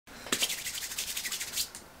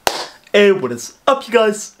Hey, what is up you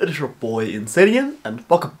guys? It is your boy Insanian, and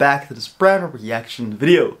welcome back to this brand new reaction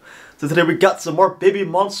video. So today we got some more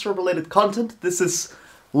BABYMONSTER related content. This is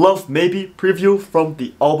Love Maybe preview from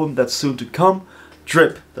the album that's soon to come,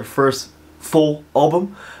 Drip, their first full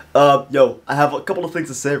album. Yo, I have a couple of things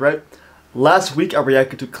to say, right? Last week I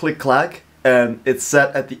reacted to Click Clack, and it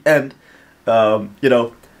said at the end,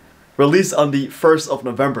 released on the 1st of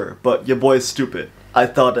November, but your boy is stupid. I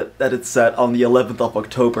thought that it said on the 11th of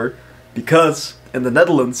October. Because in the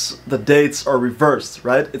Netherlands, the dates are reversed,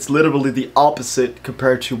 right? It's literally the opposite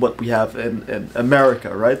compared to what we have in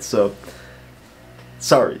America, right? So,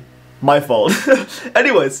 sorry, my fault.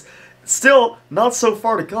 Anyways, still not so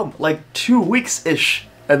far to come, like 2 weeks-ish,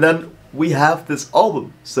 and then we have this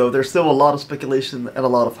album. So there's still a lot of speculation and a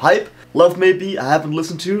lot of hype. Love Maybe I haven't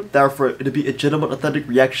listened to, therefore it'll be a genuine authentic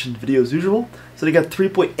reaction video as usual. So they got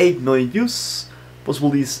 3.8 million views, was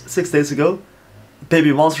released 6 days ago.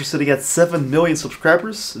 BABYMONSTER sitting at 7 million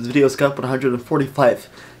subscribers. This video's got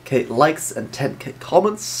 145k likes and 10k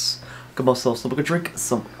comments. Got myself some drink,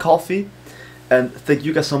 some coffee. And thank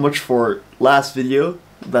you guys so much for last video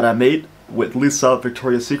that I made with Lisa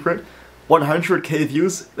Victoria's Secret. 100k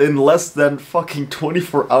views in less than fucking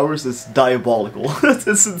 24 hours is diabolical.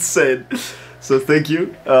 It's insane. So thank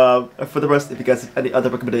you. And for the rest, if you guys have any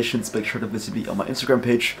other recommendations, make sure to visit me on my Instagram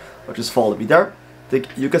page or just follow me there. Thank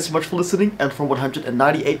you guys so much for listening, and for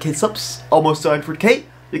 198k subs, almost 200k,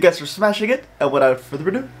 you guys are smashing it, and without further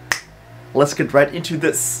ado, let's get right into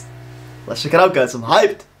this. Let's check it out, guys. I'm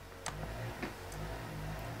hyped!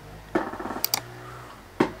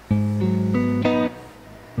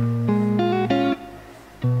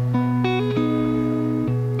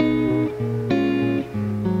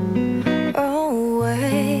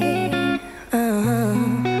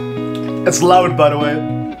 It's loud, by the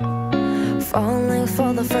way. Falling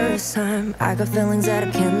for the first time, I got feelings that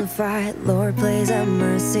I can't fight. Lord, please have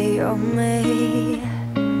mercy on me.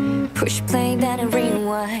 Push play, then and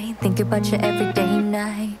rewind. Think about you every day and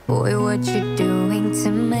night. Boy, what you doing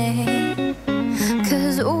to me?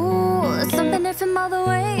 Cause ooh, something different all the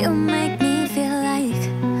way. You'll make me feel like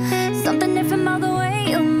something different all the way.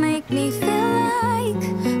 You'll make me feel like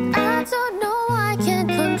I don't know, I can't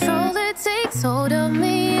control it. Takes hold of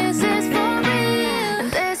me. Is this for real?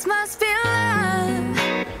 This must be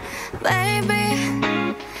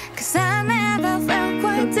baby, cause I never felt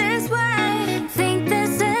quite this way. Think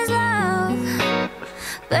this is love,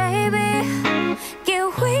 baby. Get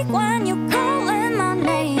weak when you're calling my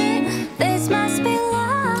name. This must be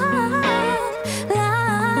love,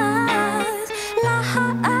 love, love.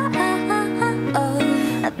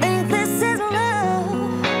 I think this is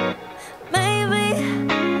love, baby,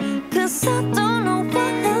 cause I don't know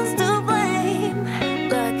what else to blame.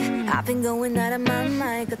 Look, I've been going out of my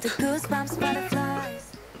mind, got the goosebumps, butterflies.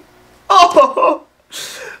 Oh!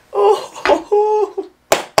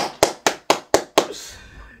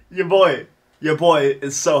 Your boy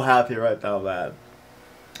is so happy right now, man.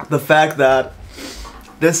 The fact that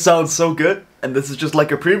this sounds so good, and this is just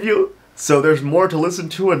like a preview, so there's more to listen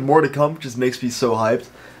to and more to come, just makes me so hyped.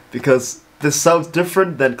 Because this sounds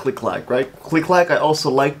different than Click Clack, right? Click Clack I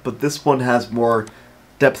also like, but this one has more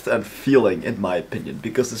depth and feeling, in my opinion,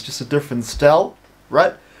 because it's just a different style,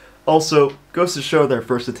 right? Also, goes to show their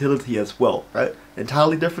versatility as well, right?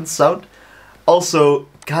 Entirely different sound. Also,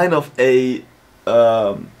 kind of a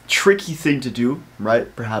tricky thing to do,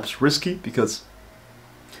 right? Perhaps risky, because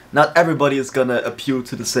not everybody is gonna appeal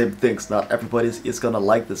to the same things. Not everybody is gonna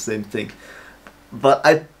like the same thing. But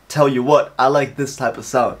I tell you what, I like this type of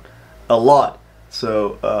sound a lot.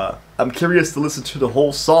 So, I'm curious to listen to the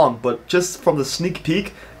whole song, but just from the sneak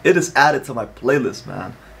peek, it is added to my playlist,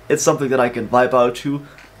 man. It's something that I can vibe out to,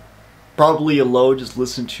 probably alone, just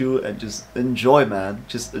listen to and just enjoy, man.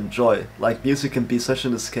 Just enjoy. Like, music can be such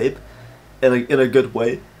an escape in a good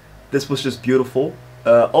way. This was just beautiful.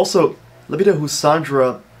 Also, let me know who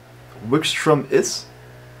Sandra Wickstrom is,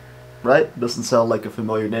 right? Doesn't sound like a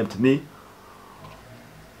familiar name to me.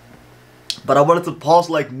 But I wanted to pause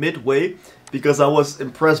like midway because I was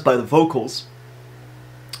impressed by the vocals,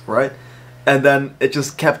 right? And then it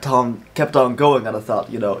just kept on going, and I thought,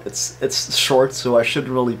 you know, it's short, so I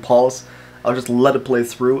shouldn't really pause. I'll just let it play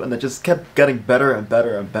through, and it just kept getting better and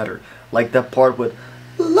better and better. Like that part with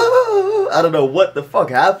love. I don't know what the fuck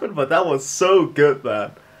happened, but that was so good,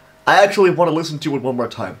 man. I actually want to listen to it one more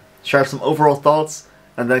time, share some overall thoughts,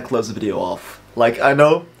 and then close the video off. Like, I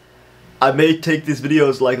know I may take these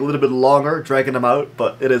videos like a little bit longer, dragging them out,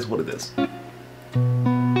 but it is what it is.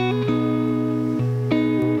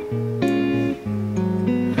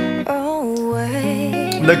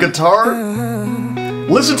 The guitar,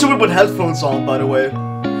 listen to it with headphones on, by the way.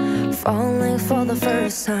 falling for the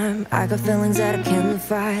first time. I got feelings that I can't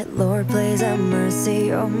fight. Lord, please have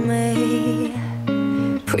mercy on me.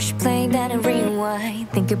 Push play down and rewind.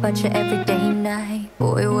 Think about you every day and night.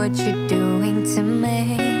 Boy, what you doing to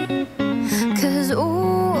me? Cause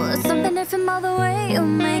ooh, something different all the way. It'll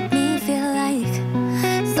make me feel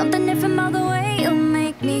like something different all the way. It'll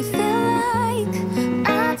make me feel like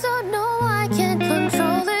I don't know, I can't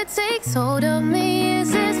control it. Takes hold of me.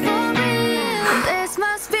 Is this for real? This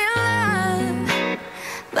must be love,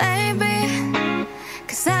 baby.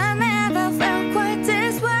 Cause I never felt quite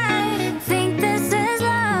this way. Think this is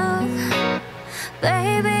love,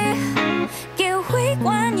 baby. Get weak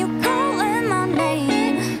when you calling my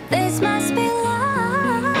name. This must be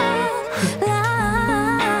love,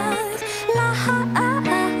 love, love.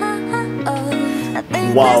 I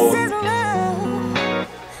think Wow. this is love,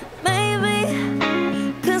 baby.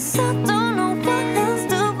 Cause I don't know what else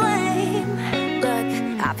to blame.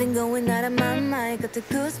 Look, I've been going out of my mind. Got the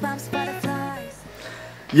goosebumps, butterflies.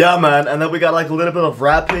 Yeah, man, and then we got like a little bit of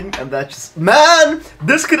rapping, and that just... Man!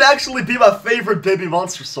 This could actually be my favorite Baby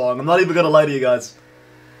Monster song. I'm not even gonna lie to you guys.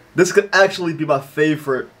 This could actually be my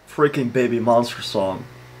favorite freaking Baby Monster song.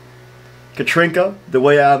 Katrinka, the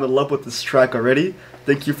way I am in love with this track already.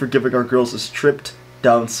 Thank you for giving our girls a stripped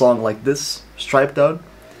down song like this. Striped down.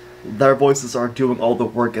 Their voices are doing all the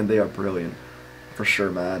work and they are brilliant. For sure,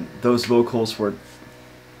 man. Those vocals were...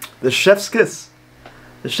 The chef's kiss.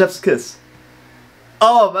 The chef's kiss.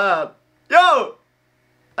 Oh, man. Yo!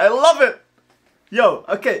 I love it! Yo,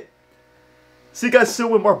 okay. See you guys soon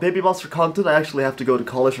with more Baby Monster content. I actually have to go to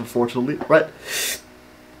college, unfortunately, right?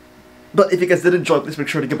 But if you guys did enjoy, please make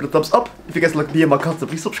sure to give it a thumbs up. If you guys like me and my content,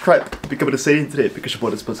 please subscribe. Become a Sadie today because your boy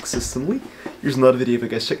is posted consistently. Here's another video if you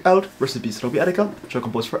guys check out. Rest in peace, Robbie Attica.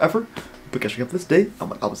 Chocolate Boys forever. Hope you guys have this day. And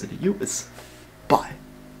what I will say to you is bye.